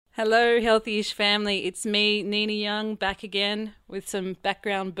Hello, Healthy-ish family. It's me, Nina Young, back again with some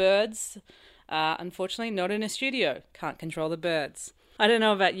background birds. Unfortunately, not in a studio. Can't control the birds. I don't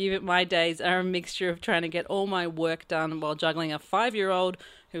know about you, but my days are a mixture of trying to get all my work done while juggling a 5-year-old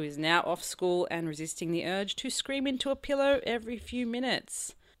who is now off school and resisting the urge to scream into a pillow every few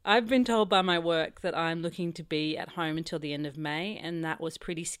minutes. I've been told by my work that I'm looking to be at home until the end of May, and that was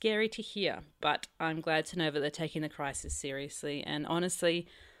pretty scary to hear. But I'm glad to know that they're taking the crisis seriously, and honestly,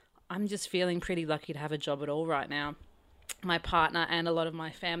 I'm just feeling pretty lucky to have a job at all right now. My partner and a lot of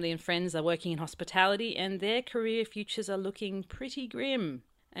my family and friends are working in hospitality, and their career futures are looking pretty grim.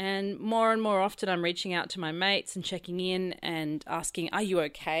 And more often I'm reaching out to my mates and checking in and asking, are you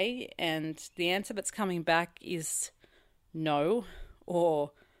okay? And the answer that's coming back is no,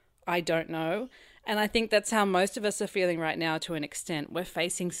 or I don't know. And I think that's how most of us are feeling right now to an extent. We're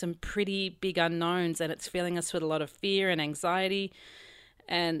facing some pretty big unknowns, and it's filling us with a lot of fear and anxiety.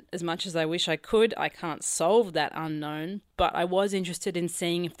 And as much as I wish I could, I can't solve that unknown, but I was interested in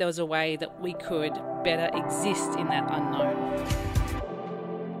seeing if there was a way that we could better exist in that unknown.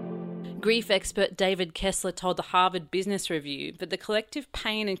 Grief expert David Kessler told the Harvard Business Review that the collective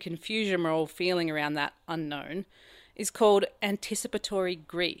pain and confusion we're all feeling around that unknown is called anticipatory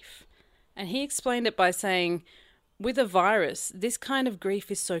grief. And he explained it by saying, with a virus, this kind of grief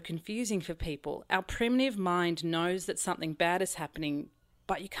is so confusing for people. Our primitive mind knows that something bad is happening,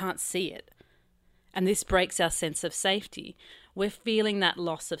 but you can't see it. And this breaks our sense of safety. We're feeling that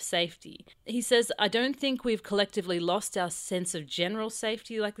loss of safety. He says, I don't think we've collectively lost our sense of general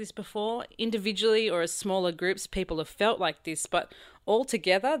safety like this before. Individually or as smaller groups, people have felt like this, but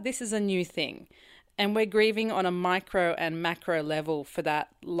altogether, this is a new thing. And we're grieving on a micro and macro level for that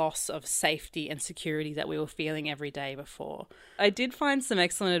loss of safety and security that we were feeling every day before. I did find some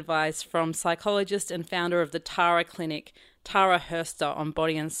excellent advice from psychologist and founder of the Tara Clinic, Tara Herster, on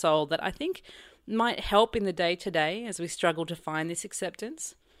Body and Soul that I think might help in the day-to-day as we struggle to find this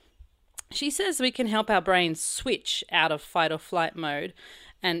acceptance. She says we can help our brains switch out of fight or flight mode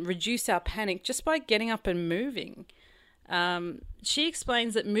and reduce our panic just by getting up and moving. She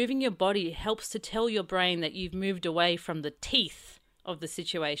explains that moving your body helps to tell your brain that you've moved away from the teeth of the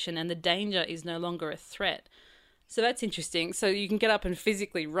situation and the danger is no longer a threat. So that's interesting. So you can get up and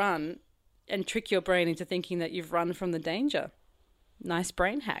physically run and trick your brain into thinking that you've run from the danger. Nice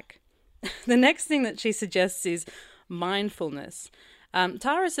brain hack. The next thing that she suggests is mindfulness.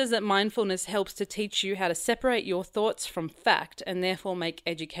 Tara says that mindfulness helps to teach you how to separate your thoughts from fact and therefore make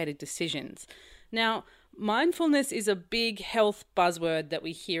educated decisions. Now, mindfulness is a big health buzzword that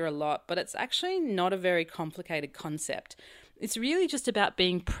we hear a lot, but it's actually not a very complicated concept. It's really just about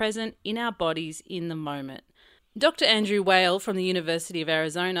being present in our bodies in the moment. Dr. Andrew Whale from the University of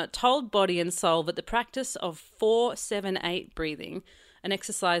Arizona told Body and Soul that the practice of 4-7-8 breathing, an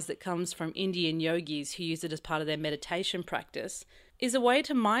exercise that comes from Indian yogis who use it as part of their meditation practice, is a way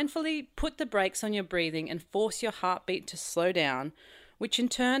to mindfully put the brakes on your breathing and force your heartbeat to slow down, which in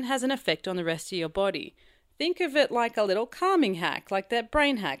turn has an effect on the rest of your body. Think of it like a little calming hack, like that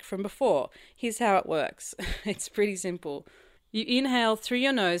brain hack from before. Here's how it works. It's pretty simple. You inhale through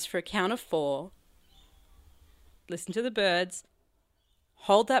your nose for a count of 4. Listen to the birds.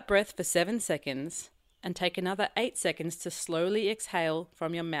 Hold that breath for 7 seconds and take another 8 seconds to slowly exhale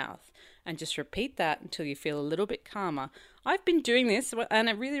from your mouth. And just repeat that until you feel a little bit calmer. I've been doing this and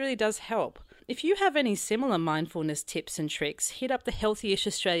it really does help. If you have any similar mindfulness tips and tricks, hit up the Healthy-ish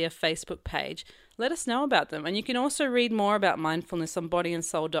Australia Facebook page. Let us know about them. And you can also read more about mindfulness on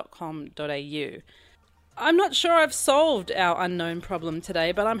bodyandsoul.com.au. I'm not sure I've solved our unknown problem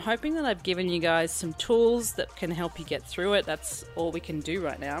today, but I'm hoping that I've given you guys some tools that can help you get through it. That's all we can do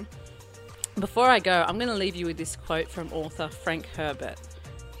right now. Before I go, I'm going to leave you with this quote from author Frank Herbert.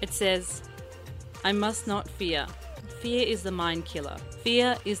 It says, I must not fear. Fear is the mind killer.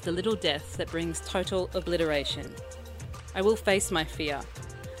 Fear is the little death that brings total obliteration. I will face my fear.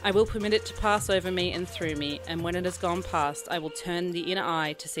 I will permit it to pass over me and through me, and when it has gone past, I will turn the inner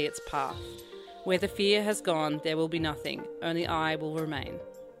eye to see its path. Where the fear has gone, there will be nothing. Only I will remain.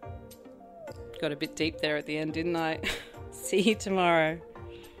 Got a bit deep there at the end, didn't I? See you tomorrow.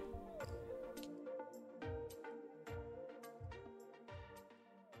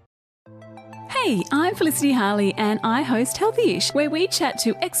 Hey, I'm Felicity Harley and I host Healthy-ish, where we chat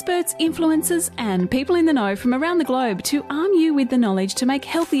to experts, influencers and people in the know from around the globe to arm you with the knowledge to make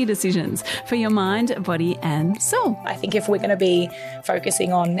healthier decisions for your mind, body and soul. I think if we're going to be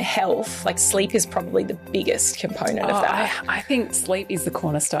focusing on health, like sleep is probably the biggest component of that. I think sleep is the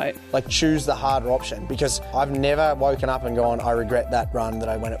cornerstone. Like choose the harder option, because I've never woken up and gone, I regret that run that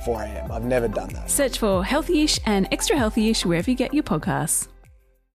I went at 4 a.m. I've never done that. Search for Healthy-ish and Extra Healthy-ish wherever you get your podcasts.